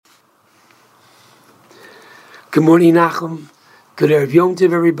Good morning, Nachum. Good Erev Yom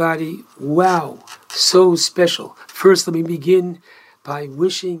Tov, everybody. Wow, so special. First, let me begin by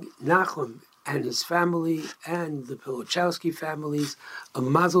wishing Nachum and his family and the Pilochowski families a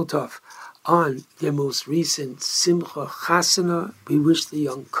Mazel Tov on their most recent Simcha Chasana. We wish the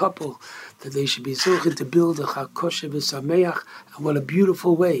young couple that they should be zocheh to build a Chakosha v'Sameach, and what a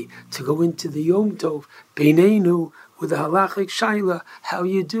beautiful way to go into the Yom Tov Beinenu with the halachic shaila, how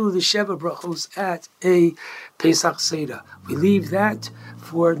you do the Sheva Brachos at a Pesach Seder. We leave that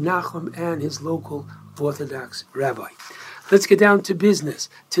for Nachum and his local Orthodox rabbi. Let's get down to business.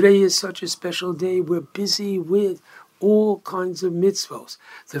 Today is such a special day. We're busy with all kinds of mitzvahs.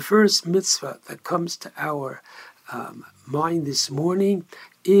 The first mitzvah that comes to our mind this morning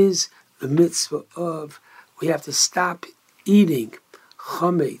is the mitzvah of we have to stop eating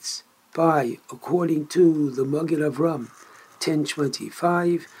chametz by, according to the Magen Avram,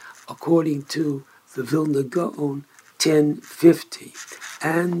 1025, according to the Vilna Gaon, 1050,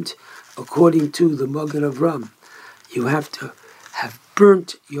 and according to the Magen Avram, you have to have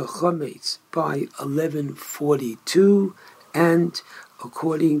burnt your chametz by 1142, and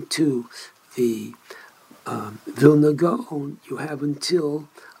according to the Vilna Gaon, you have until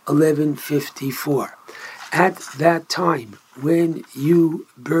 1154. At that time, when you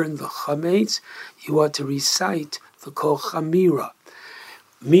burn the chametz, you are to recite the kol chamira,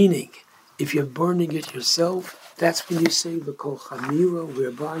 meaning, if you're burning it yourself, that's when you say the kol chamira,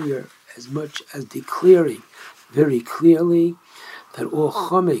 whereby you're as much as declaring very clearly that all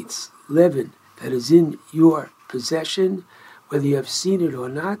chametz, leaven, that is in your possession, whether you have seen it or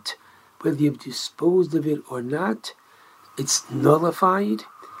not, whether you've disposed of it or not, it's nullified,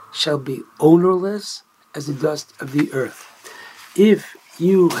 shall be ownerless as the dust of the earth. If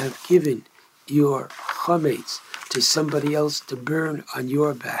you have given your chametz to somebody else to burn on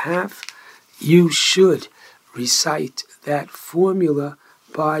your behalf, you should recite that formula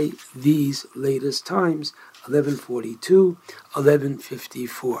by these latest times, 1142,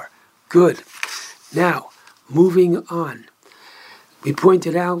 1154. Good. Now, moving on. We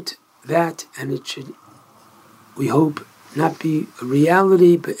pointed out that, and it should, we hope, not be a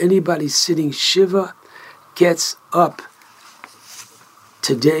reality, but anybody sitting Shiva gets up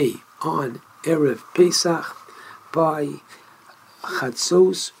today on Erev Pesach by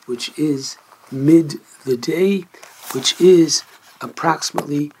Chatzos, which is mid the day, which is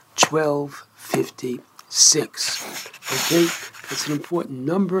approximately 12:56. Okay, that's an important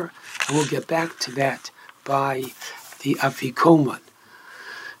number, and we'll get back to that by the Afikoman.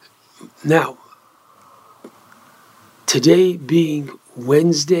 Now, today being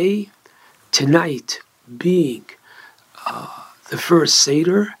Wednesday, tonight being the first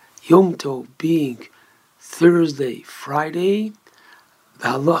Seder, Yom Tov being Thursday, Friday, the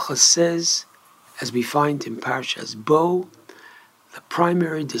halacha says, as we find in Parshas Bo, the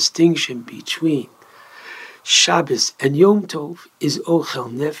primary distinction between Shabbos and Yom Tov is Ochel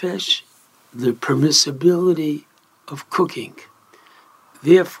Nefesh, the permissibility of cooking.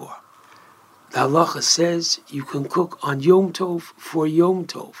 Therefore, the halacha says you can cook on Yom Tov for Yom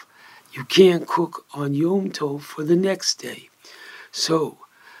Tov. You can't cook on Yom Tov for the next day. So,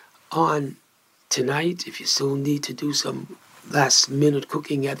 on tonight, if you still need to do some last-minute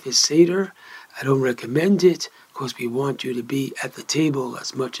cooking at this Seder, I don't recommend it, because we want you to be at the table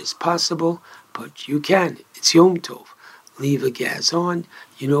as much as possible, but you can. It's Yom Tov. Leave a gas on.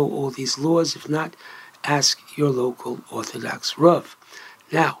 You know all these laws. If not, ask your local Orthodox Rav.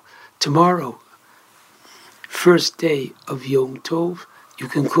 Now, tomorrow, first day of Yom Tov, you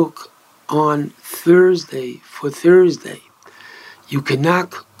can cook on Thursday for Thursday. You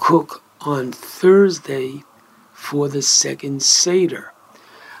cannot cook on Thursday for the second Seder.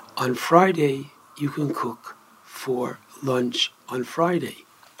 On Friday, you can cook for lunch on Friday.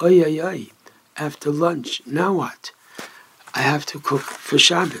 After lunch, now what? I have to cook for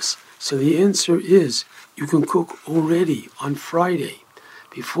Shabbos. So the answer is, you can cook already on Friday,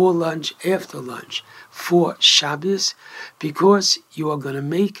 before lunch, after lunch, for Shabbos, because you are going to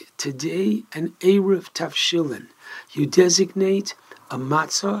make today an Erev Tafshilin. You designate a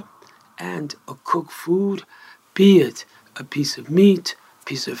matzah and a cooked food, be it a piece of meat,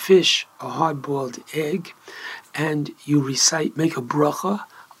 piece of fish, a hard-boiled egg, and you recite, make a bracha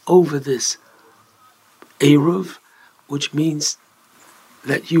over this Erev, which means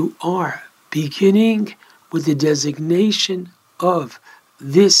that you are beginning with the designation of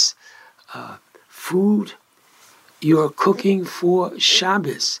this food. You're cooking for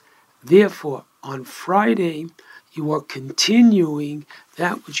Shabbos. Therefore, on Friday, you are continuing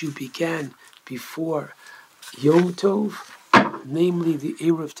that which you began before Yom Tov, namely the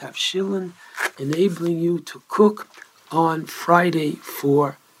Erev Tavshilin, enabling you to cook on Friday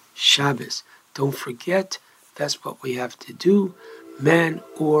for Shabbos. Don't forget, that's what we have to do. Man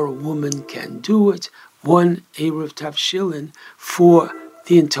or woman can do it. One Erev Tavshilin for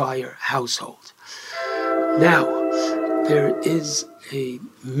the entire household. Now, there is a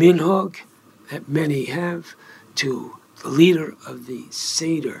minhag that many have to the leader of the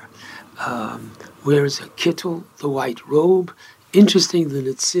Seder wears a kittel, the white robe. Interesting, the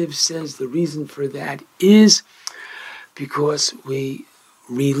Netziv says the reason for that is because we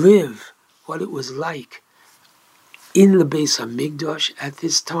relive what it was like in the Beis HaMikdash at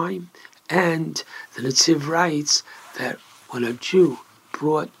this time, and the Netziv writes that when a Jew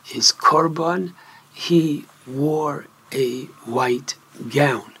brought his korban, he wore a white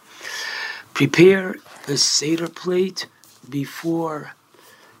gown. Prepare the Seder plate before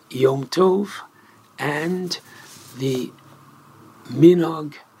Yom Tov, and the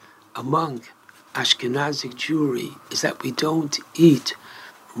minhag among Ashkenazic Jewry is that we don't eat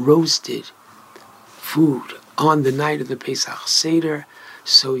roasted food on the night of the Pesach Seder,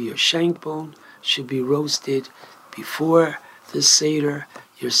 so your shank bone should be roasted before the Seder,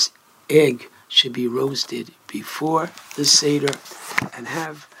 your egg should be roasted before the Seder, and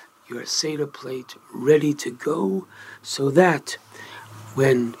have your Seder plate ready to go so that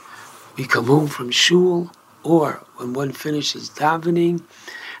when we come home from shul or when one finishes davening,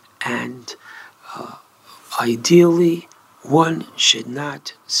 and ideally one should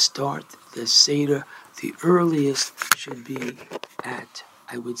not start the Seder. The earliest should be at,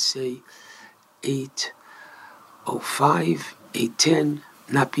 I would say, 8:05, 8:10,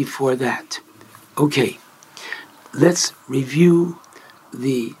 not before that. Okay, let's review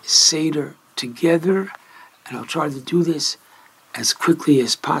the Seder together, and I'll try to do this as quickly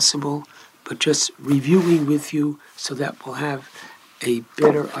as possible, but just reviewing with you so that we'll have a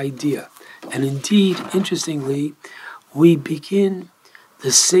better idea. And indeed, interestingly, we begin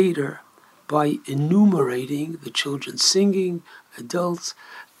the Seder by enumerating, the children singing, adults,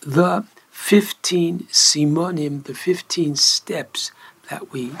 the 15 simonim, the 15 steps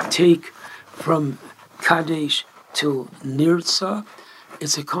that we take from Kadesh till Nirtza.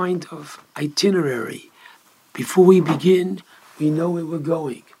 It's a kind of itinerary. Before we begin, we know where we're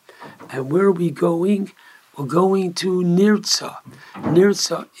going. And where are we going? We're going to Nirtza.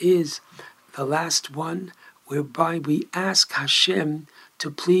 Nirtza is the last one, whereby we ask Hashem to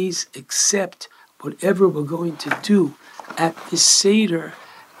please accept whatever we're going to do at the Seder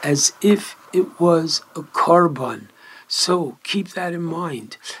as if it was a korban. So keep that in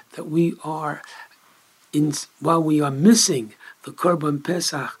mind, that we are, while we are missing the korban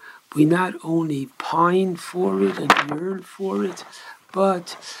Pesach, we not only pine for it and yearn for it,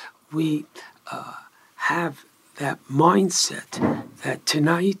 but we have that mindset that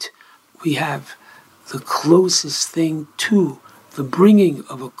tonight we have the closest thing to the bringing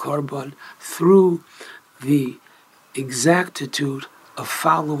of a korban through the exactitude of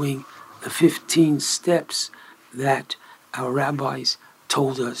following the 15 steps that our rabbis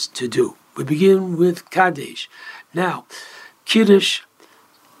told us to do. We begin with Kadesh. Now, Kiddush,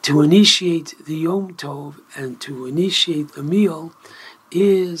 to initiate the Yom Tov and to initiate the meal,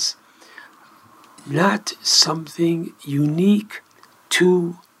 is not something unique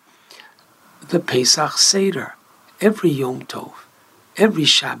to the Pesach Seder. Every Yom Tov, every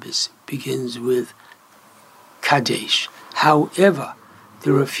Shabbos begins with Kadesh. However,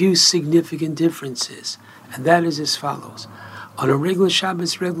 there are a few significant differences, and that is as follows. On a regular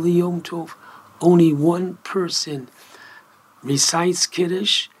Shabbos, regular Yom Tov, only one person recites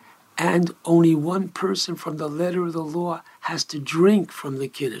Kiddush, and only one person from the letter of the law has to drink from the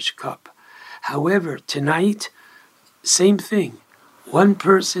Kiddush cup. However, tonight, same thing. One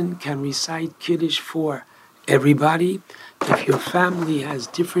person can recite Kiddush for everybody. If your family has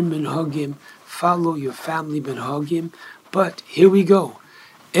different minhagim, follow your family minhagim. But here we go.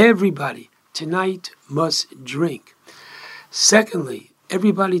 Everybody tonight must drink. Secondly,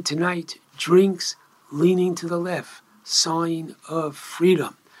 everybody tonight drinks leaning to the left, sign of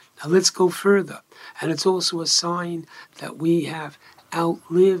freedom. Now let's go further. And it's also a sign that we have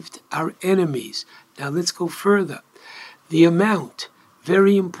outlived our enemies. Now let's go further. The amount,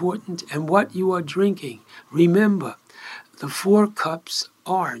 very important, and what you are drinking. Remember, the 4 cups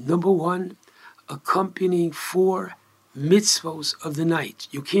are, number 1, accompanying 4 mitzvos of the night.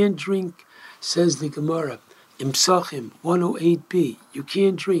 You can't drink, says the Gemara, in Pesachim 108b. You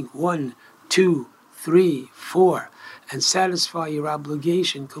can't drink 1, 2, 3, 4, and satisfy your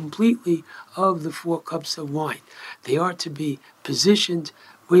obligation completely of the 4 cups of wine. They are to be positioned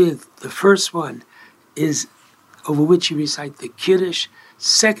with the first one is over which you recite the Kiddush.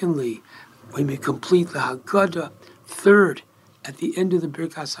 Secondly, when we complete the Haggadah. Third, at the end of the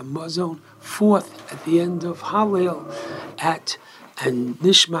Birkas Hamazon. Fourth, at the end of Hallel, and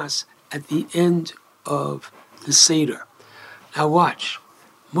Nishmas at the end of the Seder. Now watch.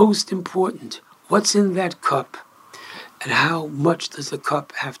 Most important, what's in that cup and how much does the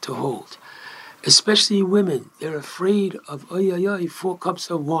cup have to hold? Especially women, they're afraid of 4 cups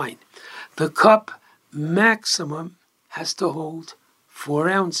of wine. The cup maximum has to hold 4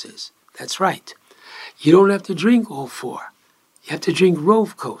 ounces. That's right. You don't have to drink all 4. You have to drink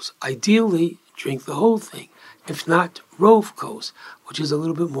rovkos. Ideally, drink the whole thing. If not, rovkos, which is a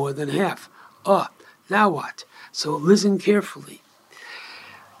little bit more than half. Now what? So listen carefully.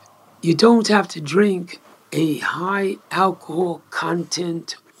 You don't have to drink a high alcohol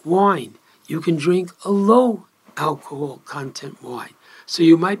content wine. You can drink a low alcohol content wine. So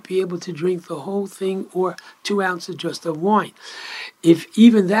you might be able to drink the whole thing or 2 ounces just of wine. If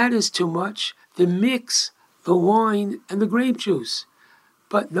even that is too much, then mix the wine and the grape juice.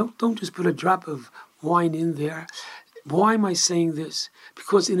 But no, don't just put a drop of wine in there. Why am I saying this?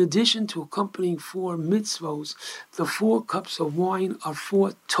 Because in addition to accompanying 4 mitzvos, the 4 cups of wine are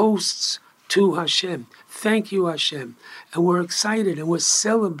 4 toasts to Hashem. Thank you, Hashem. And we're excited and we're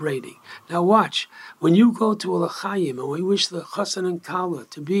celebrating. Now watch, when you go to a l'chaim and we wish the chassan and kala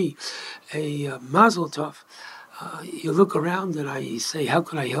to be a mazel tov, you look around and I say, how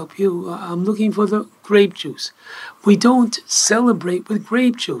can I help you? I'm looking for the grape juice. We don't celebrate with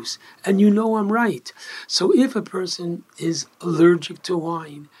grape juice, and you know I'm right. So if a person is allergic to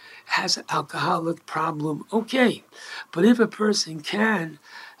wine, has an alcoholic problem, okay. But if a person can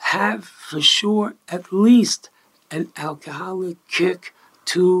have for sure at least an alcoholic kick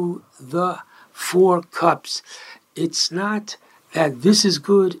to the 4 cups, it's not that this is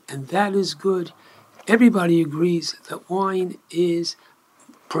good and that is good. Everybody agrees that wine is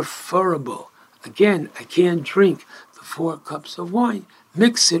preferable. Again, I can't drink the 4 cups of wine.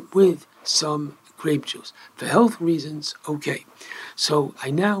 Mix it with some grape juice. For health reasons, okay. So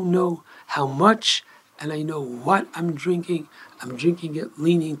I now know how much and I know what I'm drinking. I'm drinking it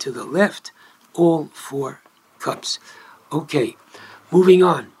leaning to the left, all 4 cups. Okay, moving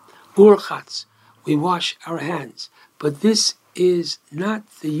on. Urchatz, we wash our hands. But this is not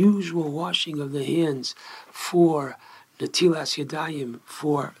the usual washing of the hands for natilas yadayim,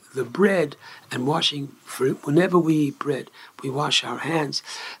 for the bread, and washing for whenever we eat bread, we wash our hands.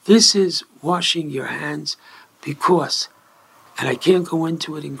 This is washing your hands because, and I can't go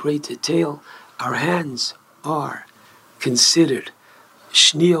into it in great detail, our hands are considered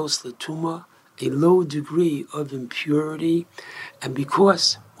shnios l'tuma, a low degree of impurity, and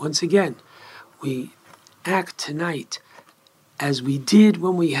because, once again, we act tonight as we did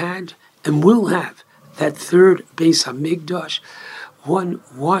when we had and will have that 3rd Beis Hamikdash, one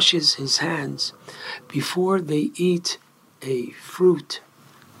washes his hands before they eat a fruit,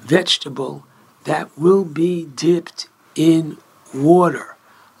 vegetable that will be dipped in water.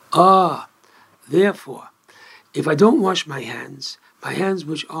 Therefore, if I don't wash my hands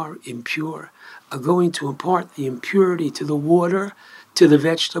which are impure are going to impart the impurity to the water, to the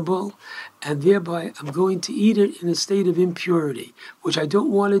vegetable, and thereby I'm going to eat it in a state of impurity, which I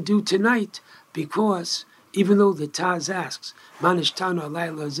don't want to do tonight because even though the Taz asks, Manishtana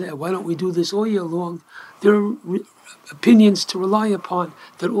Laila Zeh, why don't we do this all year long? There are opinions to rely upon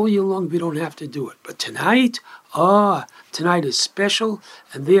that all year long we don't have to do it. But tonight, tonight is special,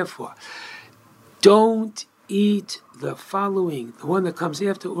 and therefore, don't eat the following, the one that comes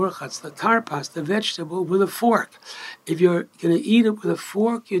after urchatz, the karpas, the vegetable, with a fork. If you're going to eat it with a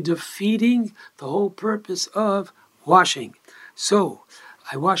fork, you're defeating the whole purpose of washing. So,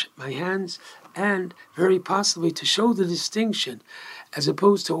 I wash my hands, and very possibly to show the distinction, as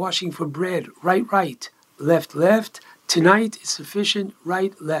opposed to washing for bread, right, left. Tonight is sufficient,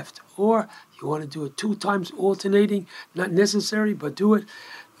 right, left. Or you want to do it 2 times alternating, not necessary, but do it.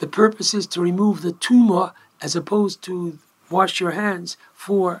 The purpose is to remove the tumah as opposed to wash your hands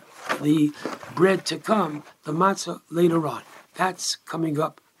for the bread to come, the matzah later on. That's coming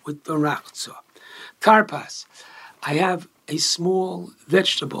up with the rachtzah. Karpas, I have a small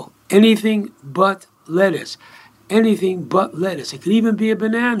vegetable, anything but lettuce. Anything but lettuce. It could even be a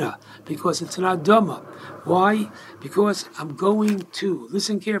banana because it's an adama. Why? Because I'm going to,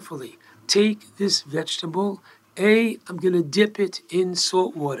 listen carefully, take this vegetable. I'm going to dip it in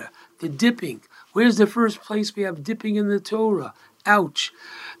salt water. The dipping. Where's the first place we have dipping in the Torah? Ouch.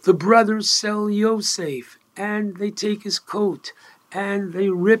 The brothers sell Yosef, and they take his coat, and they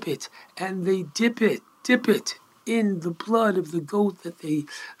rip it, and they dip it in the blood of the goat that they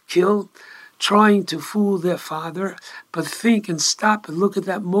kill. trying to fool their father, but think and stop and look at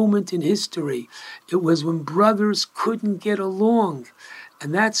that moment in history. It was when brothers couldn't get along.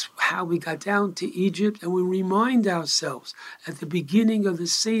 And that's how we got down to Egypt, and we remind ourselves at the beginning of the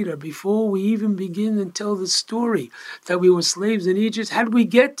Seder, before we even begin and tell the story that we were slaves in Egypt. How did we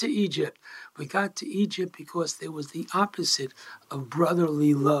get to Egypt? We got to Egypt because there was the opposite of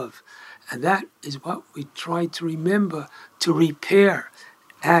brotherly love. And that is what we try to remember, to repair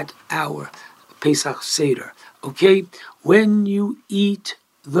at our Pesach Seder. Okay? When you eat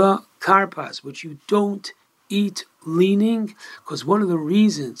the karpas, which you don't eat leaning, because one of the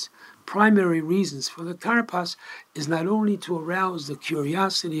reasons, primary reasons for the karpas is not only to arouse the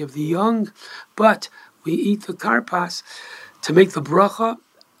curiosity of the young, but we eat the karpas to make the bracha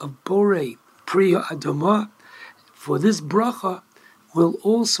of Borei Priya Adama. For this bracha will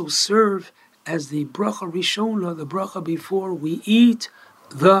also serve as the bracha rishona, the bracha before we eat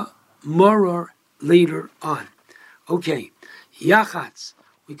the maror later on. Okay, yachatz,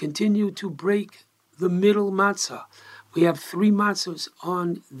 we continue to break the middle matzah. We have 3 matzahs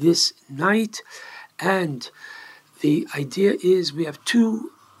on this night, and the idea is we have 2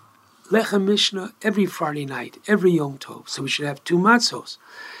 lechem mishnah every Friday night, every Yom Tov, so we should have 2 matzos.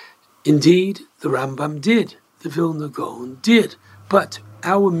 Indeed, the Rambam did, the Vilna Gaon did, but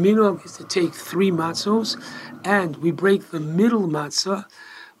our minhag is to take 3 matzos, and we break the middle matzah,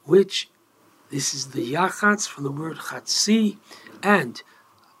 which this is the yachatz from the word chatzi, and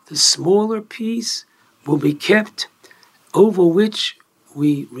the smaller piece will be kept, over which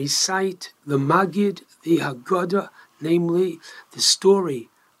we recite the Magid, the Haggadah, namely the story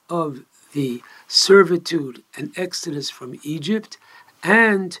of the servitude and exodus from Egypt,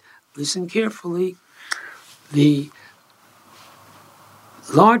 and, listen carefully, the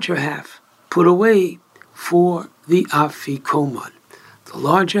larger half put away for the Afikoman. The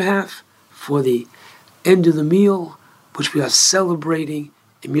larger half for the end of the meal, which we are celebrating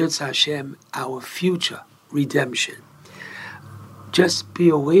in Yirtzeh Hashem, our future redemption. Just be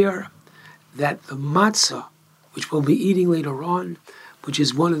aware that the matzah, which we'll be eating later on, which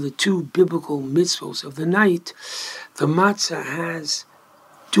is one of the 2 biblical mitzvos of the night, the matzah has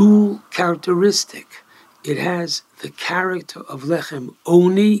dual characteristic. It has the character of lechem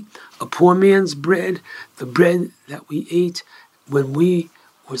oni, a poor man's bread, the bread that we ate when we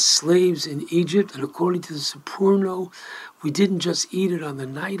were slaves in Egypt, and according to the Supurno, we didn't just eat it on the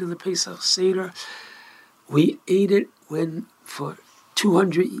night of the Pesach Seder. We ate it when, for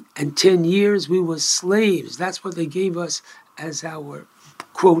 210 years, we were slaves. That's what they gave us as our,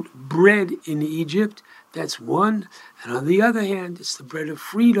 quote, bread in Egypt. That's one. And on the other hand, it's the bread of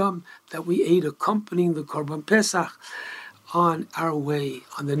freedom that we ate accompanying the Korban Pesach on our way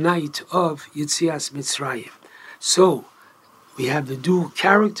on the night of Yetzias Mitzrayim. So, we have the dual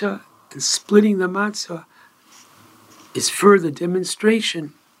character, and splitting the matzah is further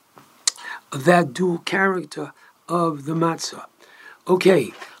demonstration of that dual character of the matzah.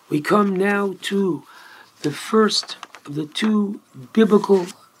 Okay, we come now to the first of the 2 biblical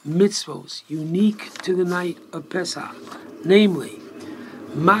mitzvos unique to the night of Pesach, namely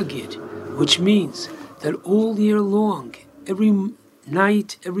Magid, which means that all year long, every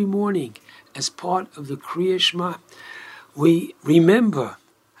night, every morning, as part of the Kriya Shema, we remember,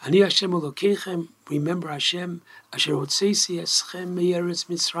 Ani Hashem Elokeichem, remember Hashem, Asher Hotzeisi Eschem Me'eretz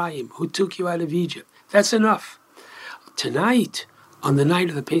Mitzrayim, who took you out of Egypt. That's enough. Tonight, on the night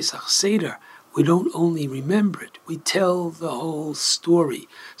of the Pesach Seder, we don't only remember it, we tell the whole story,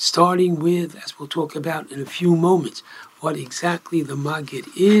 starting with, as we'll talk about in a few moments, what exactly the Magid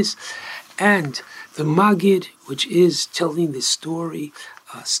is, and the Magid, which is telling the story,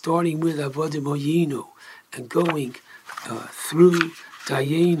 starting with Avodah Moyinu, and going through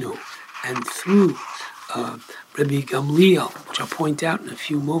Dayenu, and through Rabbi Gamliel, which I'll point out in a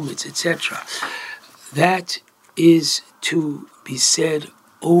few moments, etc. That is to be said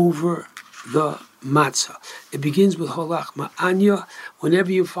over the matzah. It begins with Holach Ma'anya.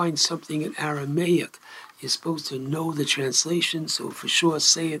 Whenever you find something in Aramaic, you're supposed to know the translation, so for sure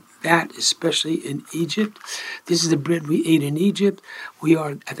say it, that especially in Egypt. This is the bread we ate in Egypt. We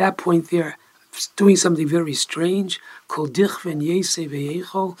are, at that point there, doing something very strange, called Dichven Yeseh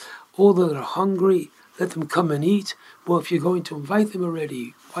Ve'echol. All that are hungry, let them come and eat. Well, if you're going to invite them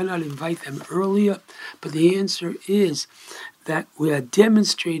already, why not invite them earlier? But the answer is that we are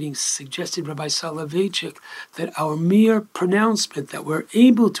demonstrating, suggested Rabbi Soloveitchik, that our mere pronouncement that we're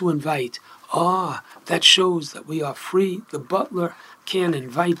able to invite, that shows that we are free. The butler can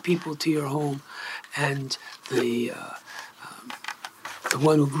invite people to your home, and the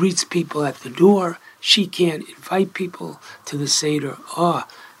one who greets people at the door, she can't invite people to the Seder.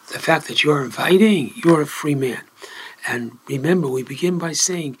 the fact that you're inviting, you're a free man. And remember, we begin by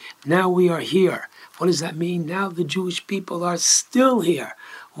saying, now we are here. What does that mean? Now the Jewish people are still here.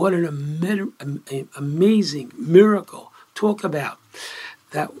 What an amazing miracle. Talk about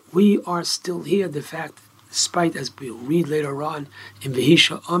that we are still here. The fact, despite, as we'll read later on in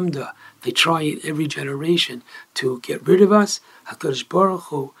Vehisha Amda, they try in every generation to get rid of us. HaKadosh Baruch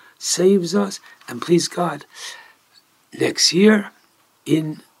Hu saves us, and please God, next year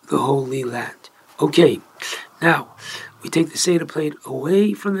in the Holy Land. Okay, now we take the Seder plate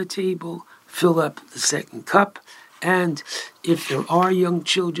away from the table, fill up the second cup, and if there are young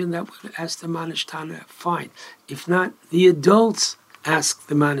children that would ask the Manishtana, fine. If not, the adults ask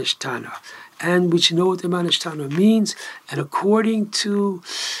the Manishtana. And we should know what the Manishtana means, and according to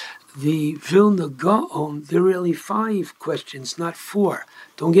the Vilna Gaon, there are really 5 questions, not 4.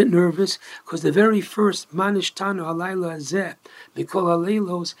 Don't get nervous, because the very first Manishtana Halayla Hazeh, Mikol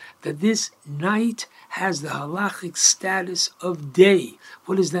Halaylos, that this night has the halachic status of day.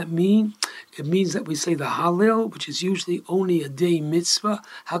 What does that mean? It means that we say the Hallel, which is usually only a day mitzvah.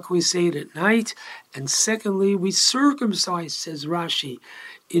 How can we say it at night? And secondly, we circumcise, says Rashi,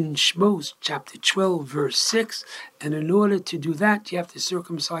 in Shmos chapter 12, verse 6. And in order to do that, you have to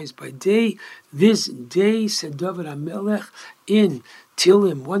circumcise by day. This day, said David HaMelech, in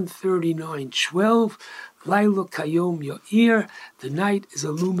Tilim 139:12, Laila Kayom Yo'ir, the night is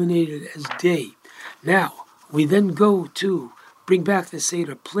illuminated as day. Now, we then go to bring back the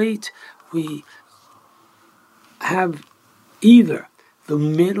Seder plate. We have either the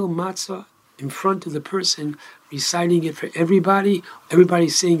middle matzah in front of the person, reciting it for everybody,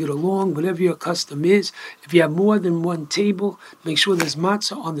 everybody's saying it along, whatever your custom is. If you have more than one table, make sure there's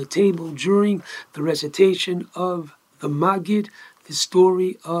matzah on the table during the recitation of the Magid, the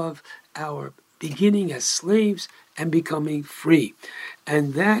story of our beginning as slaves and becoming free.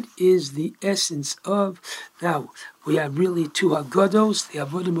 And that is the essence of, now, we have really 2 Haggadot, the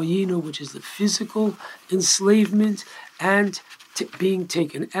Avodah Mayinu, which is the physical enslavement and being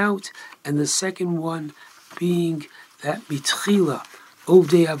taken out, and the second one being that Mitchila,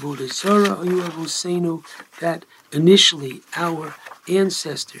 Ovdei Avodah Zarah, Oyu Avosenu, that initially our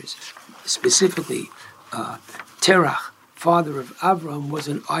ancestors, specifically Terach, father of Abraham, was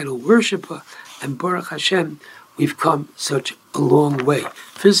an idol worshipper, and Baruch Hashem, we've come such a long way,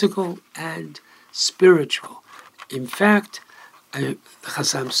 physical and spiritual. In fact, the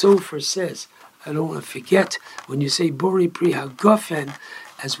Chassam Sofer says, I don't want to forget, when you say Bori Pri HaGofen,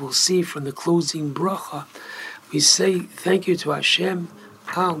 as we'll see from the closing bracha, we say thank you to Hashem,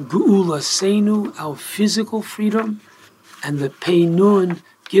 our Geula Seinu, our physical freedom, and the Peinun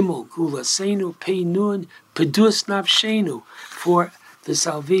Gimel, Geula Seinu, Peinun, Pedus Nafshenu, for the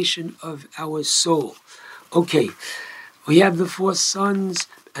salvation of our soul. Okay, we have the 4 sons,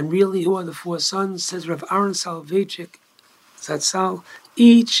 and really who are the 4 sons? Says Rav Aaron Soloveitchik Zatzal,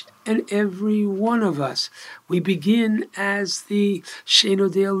 each and every one of us. We begin as the Sheno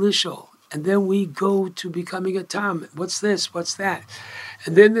de Elishol, and then we go to becoming a Tam. What's this? What's that?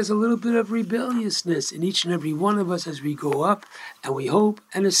 And then there's a little bit of rebelliousness in each and every one of us as we go up, and we hope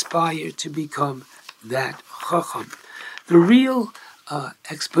and aspire to become that Chacham. The real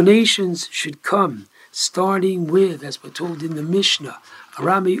explanations should come, starting with, as we're told in the Mishnah,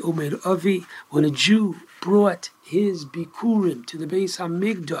 Arami Omer Avi, when a Jew brought his Bikurim to the Beis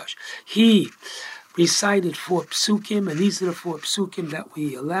HaMikdash, he recited 4 psukim, and these are the 4 psukim that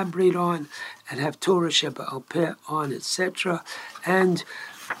we elaborate on and have Torah Sheba Al Peh on, etc., and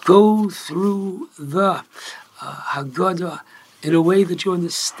go through the Haggadah in a way that you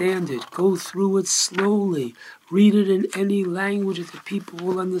understand it. Go through it slowly. Read it in any language that the people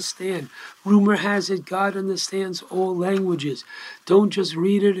will understand. Rumor has it God understands all languages. Don't just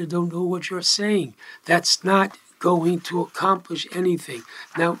read it and don't know what you're saying. That's not going to accomplish anything.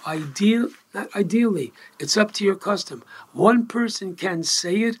 Now, ideally, it's up to your custom. One person can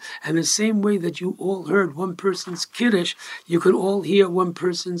say it, and the same way that you all heard one person's Kiddush, you can all hear one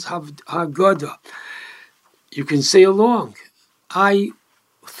person's Haggadah. You can say along.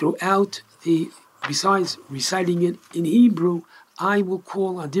 Besides reciting it in Hebrew, I will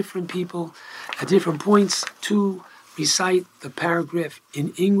call on different people at different points to recite the paragraph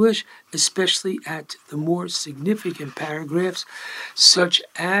in English, especially at the more significant paragraphs, such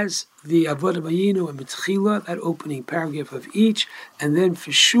as the Avodah Mayinu and Mitchila, that opening paragraph of each, and then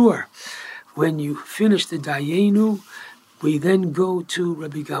for sure, when you finish the Dayenu, we then go to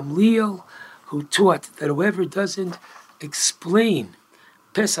Rabbi Gamliel, who taught that whoever doesn't explain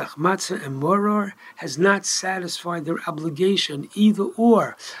Pesach, Matzah, and Moror has not satisfied their obligation, either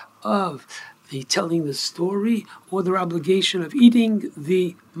or, of the telling the story or their obligation of eating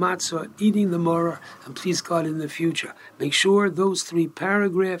the matzah, eating the maror, and please God in the future. Make sure those 3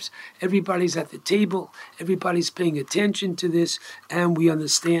 paragraphs, everybody's at the table, everybody's paying attention to this, and we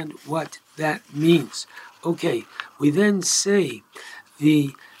understand what that means. Okay, we then say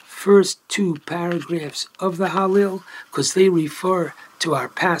the first 2 paragraphs of the Hallel, because they refer to our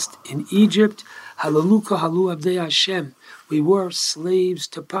past in Egypt. Halaluka halu abdei Hashem. We were slaves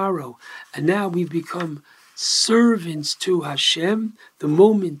to Paro, and now we've become servants to Hashem. The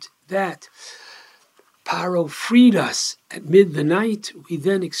moment that Paro freed us at mid-the-night, we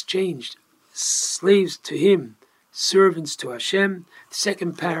then exchanged slaves to him, servants to Hashem. The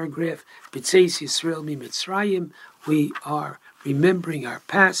second paragraph, B'tzeis Yisrael mi Mitzrayim, we are remembering our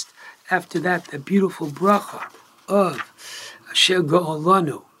past. After that, the beautiful bracha of Asher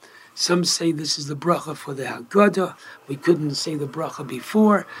Go'olanu. Some say this is the bracha for the Haggadah. We couldn't say the bracha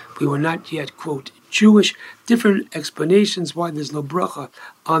before. We were not yet, quote, Jewish. Different explanations why there's no bracha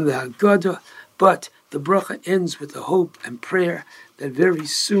on the Haggadah. But the bracha ends with the hope and prayer that very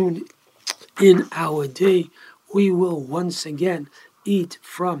soon in our day we will once again eat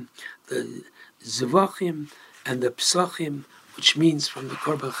from the Zvachim and the Pesachim, which means from the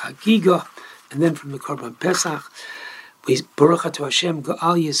Korban Chagiga and then from the Korban Pesach. We Baruch Atah Hashem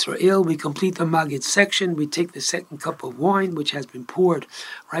Ga'al Yisrael. We complete the Maggid section. We take the second cup of wine, which has been poured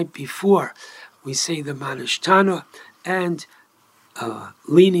right before we say the Manashtana, and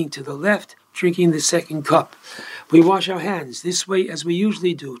leaning to the left, drinking the second cup. We wash our hands this way as we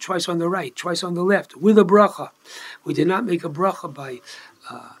usually do, twice on the right, twice on the left, with a bracha. We did not make a bracha by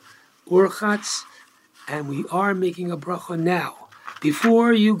Urchatz, and we are making a bracha now.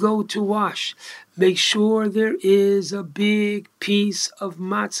 Before you go to wash, make sure there is a big piece of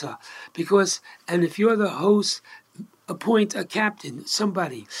matzah. And if you're the host, appoint a captain,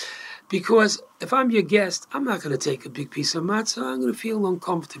 somebody. Because if I'm your guest, I'm not going to take a big piece of matzah. I'm going to feel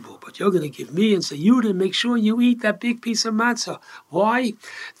uncomfortable. But you're going to give me and say, you to make sure you eat that big piece of matzah. Why?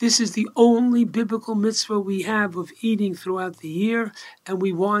 This is the only biblical mitzvah we have of eating throughout the year, and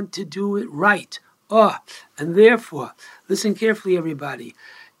we want to do it right. And therefore, listen carefully, everybody.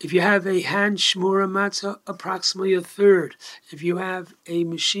 If you have a hand shmura matzah, approximately a third. If you have a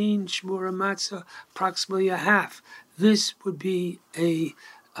machine shmura matzah, approximately a half. This would be a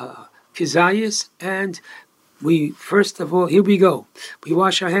kizayis, and we, first of all, here we go. We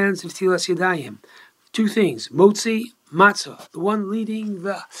wash our hands with tilas yadayim. 2 things, motzi, matzah. The one leading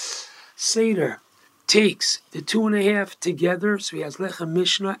the seder takes the 2.5 together, so he has lechem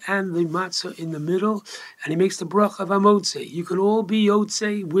mishnah and the matzah in the middle, and he makes the bracha of hamotzi. You can all be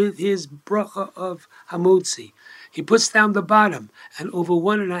yotze with his bracha of hamotzi. He puts down the bottom, and over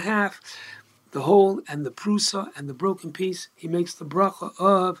 1.5, the whole and the prusa and the broken piece, he makes the bracha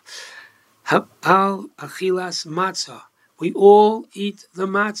of al achilas matzah. We all eat the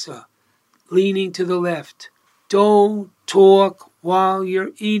matzah, leaning to the left. Don't talk while you're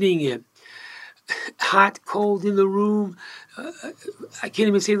eating it. Hot, cold in the room. I can't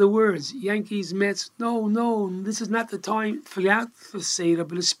even say the words. Yankees, Mets. No, this is not the time for Seder,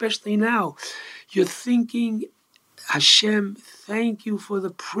 but especially now. You're thinking, Hashem, thank you for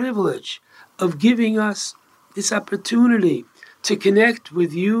the privilege of giving us this opportunity to connect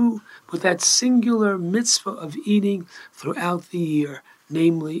with you with that singular mitzvah of eating throughout the year.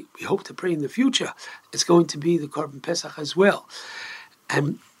 Namely, we hope to pray in the future, it's going to be the Korban Pesach as well.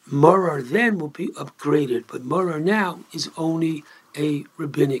 And Maror then will be upgraded, but Maror now is only a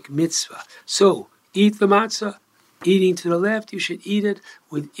rabbinic mitzvah. So, eat the matzah, eating to the left, you should eat it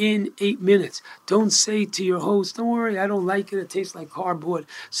within 8 minutes. Don't say to your host, don't worry, I don't like it, it tastes like cardboard,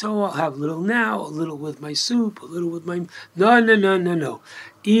 so I'll have a little now, a little with my soup, a little with my... No.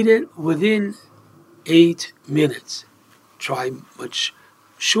 Eat it within 8 minutes. Try much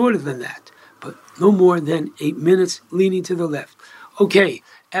shorter than that, but no more than 8 minutes, leaning to the left. Okay,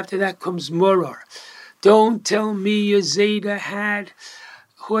 after that comes Maror. Don't tell me your Zayda had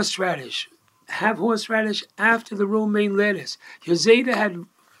horseradish. Have horseradish after the romaine lettuce. Your Zayda had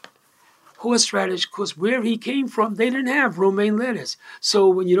horseradish because where he came from, they didn't have romaine lettuce. So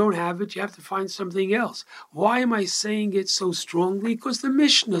when you don't have it, you have to find something else. Why am I saying it so strongly? Because the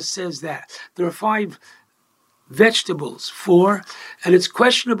Mishnah says that. There are 5 vegetables, 4, and it's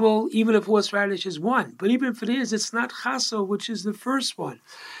questionable even if horseradish is 1. But even if it is, it's not chaso, which is the first one.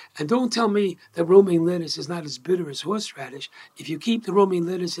 And don't tell me that romaine lettuce is not as bitter as horseradish. If you keep the romaine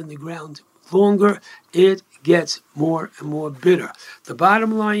lettuce in the ground longer, it gets more and more bitter. The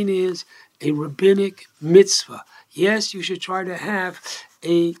bottom line is a rabbinic mitzvah. Yes, you should try to have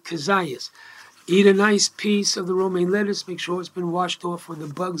a kazayas. Eat a nice piece of the romaine lettuce. Make sure it's been washed off with the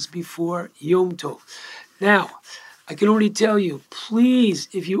bugs before Yom Tov. Now, I can only tell you, please,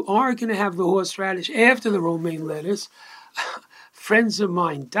 if you are going to have the horseradish after the romaine lettuce, friends of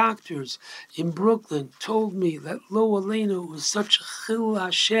mine, doctors in Brooklyn, told me that Lo Aleinu was such a chil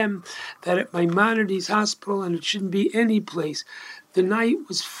Hashem that at Maimonides Hospital, and it shouldn't be any place, the night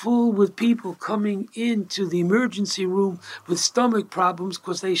was full with people coming into the emergency room with stomach problems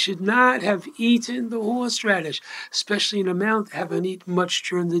because they should not have eaten the horseradish, especially in a amount they haven't eaten much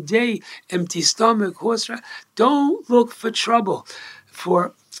during the day, empty stomach, horseradish. Don't look for trouble.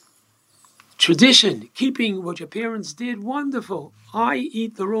 For tradition, keeping what your parents did, wonderful. I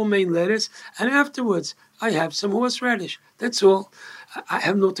eat the romaine lettuce, and afterwards I have some horseradish. That's all. I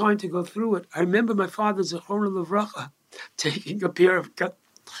have no time to go through it. I remember my father, Zechron Levracha, taking a pair of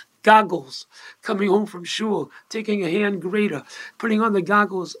goggles, coming home from shul, taking a hand grater, putting on the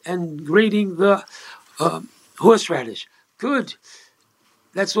goggles and grating the horseradish. Good.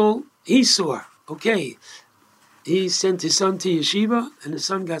 That's all he saw. Okay. He sent his son to yeshiva, and his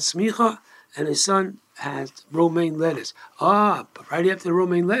son got smicha, and his son had romaine lettuce. But right after the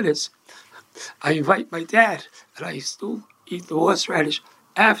romaine lettuce, I invite my dad, and I still eat the horseradish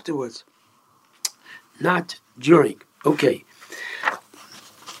afterwards, not during. Okay.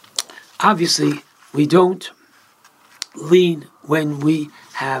 Obviously, we don't lean when we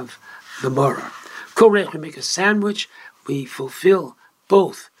have the maror. Korech, we make a sandwich. We fulfill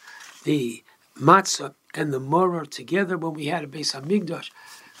both the matzah and the maror together. When we had a Beis Hamikdash,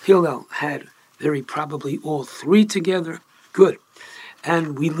 Hillel had very probably all three together. Good.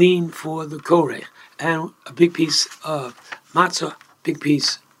 And we lean for the korech. And a big piece of matzah, big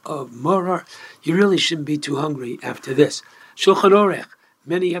piece of maror. You really shouldn't be too hungry after this. Shulchan Orech.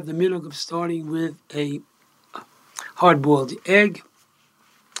 Many have the minhag of starting with a hard-boiled egg.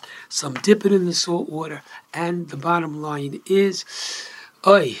 Some dip it in the salt water. And the bottom line is,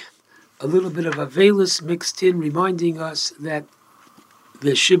 a little bit of avelis mixed in, reminding us that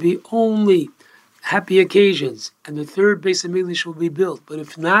there should be only happy occasions, and the third Beis Hamikdash will be built. But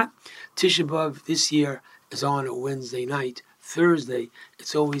if not, Tisha B'Av this year is on a Wednesday night. Thursday,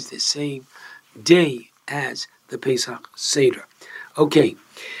 it's always the same day as the Pesach Seder. Okay,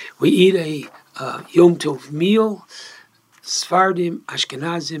 we eat a Yom Tov meal. Sfardim,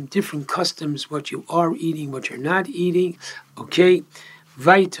 Ashkenazim, different customs, what you are eating, what you're not eating. Okay,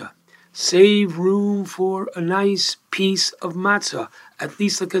 Vaita. Save room for a nice piece of matzah, at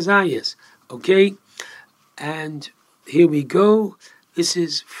least the kazayas, okay? And here we go. This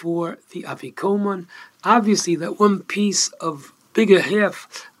is for the afikoman. Obviously, that one piece of bigger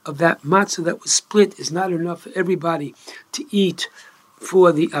half of that matzah that was split is not enough for everybody to eat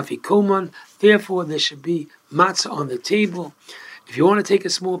for the afikoman. Therefore, there should be matzah on the table. If you want to take a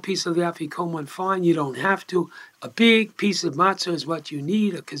small piece of the afikoman, fine, you don't have to. A big piece of matzah is what you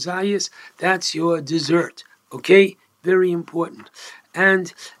need, a kazayas, that's your dessert, okay? Very important.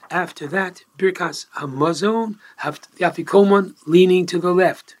 And after that, Birkas Hamazon, have the afikoman leaning to the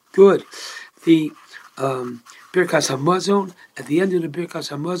left. Good. The Birkas Hamazon, at the end of the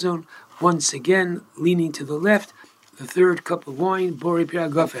Birkas Hamazon, once again, leaning to the left, the third cup of wine, Borei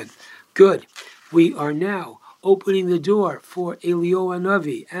Piragafen. Good. We are now opening the door for Eliyahu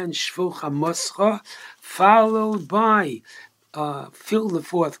Hanavi and Shvoch HaMascha, followed by fill the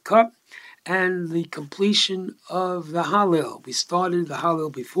fourth cup and the completion of the Hallel. We started the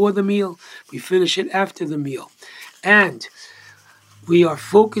Hallel before the meal. We finish it after the meal. And we are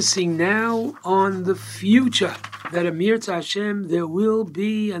focusing now on the future, that Amir Hashem, there will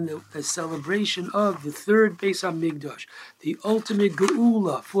be a celebration of the third Beis Hamikdash, the ultimate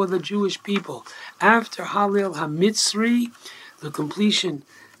geula for the Jewish people. After Hallel HaMitzri, the completion,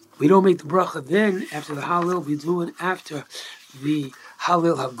 we don't make the bracha then, after the Hallel, we do it after the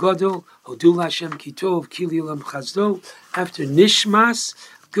Hallel HaGadol, Hodul Hashem Kitov, Kili Olam Chazdo, after Nishmas,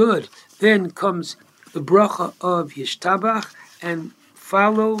 good. Then comes the bracha of Yishtabach, and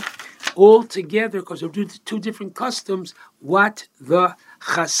follow all together, because of two different customs, what the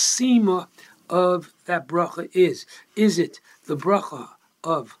chasima of that bracha is. Is it the bracha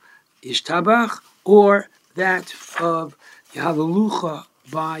of Yishtabach or that of Hallelujah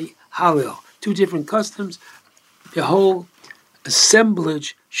by Hallel? Two different customs. The whole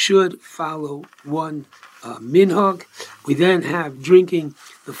assemblage should follow one minhag. We then have drinking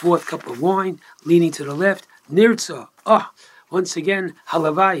the fourth cup of wine, leaning to the left. Nirtza. Once again,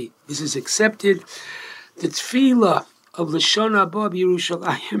 halavai. This is accepted. The tefillah of Lashon Haba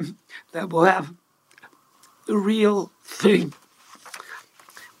Yerushalayim that will have the real thing.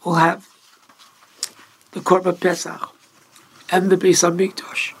 We'll have the Korban Pesach and the Beis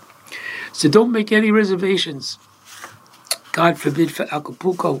Hamikdash. So don't make any reservations. God forbid for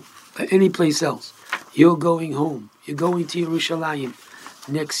Acapulco or any place else. You're going home. You're going to Yerushalayim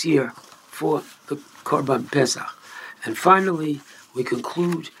next year for the Korban Pesach. And finally, we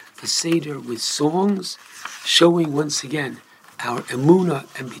conclude the Seder with songs, showing once again our emunah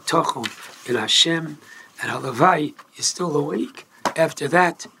and bitachon in Hashem, and Halavai is still awake. After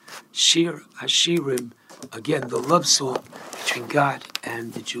that, Shir Hashirim, again the love song between God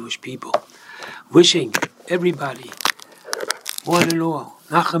and the Jewish people. Wishing everybody, one and all,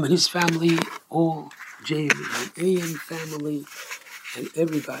 Nachum and his family, all James and AM family, and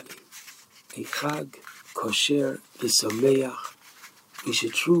everybody, a Chag Kosher V'Sameach. We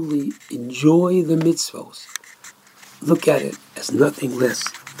should truly enjoy the mitzvos. Look at it as nothing less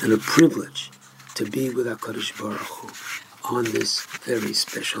than a privilege to be with HaKadosh Baruch Hu on this very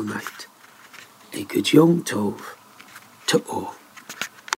special night. A good Yom Tov to all.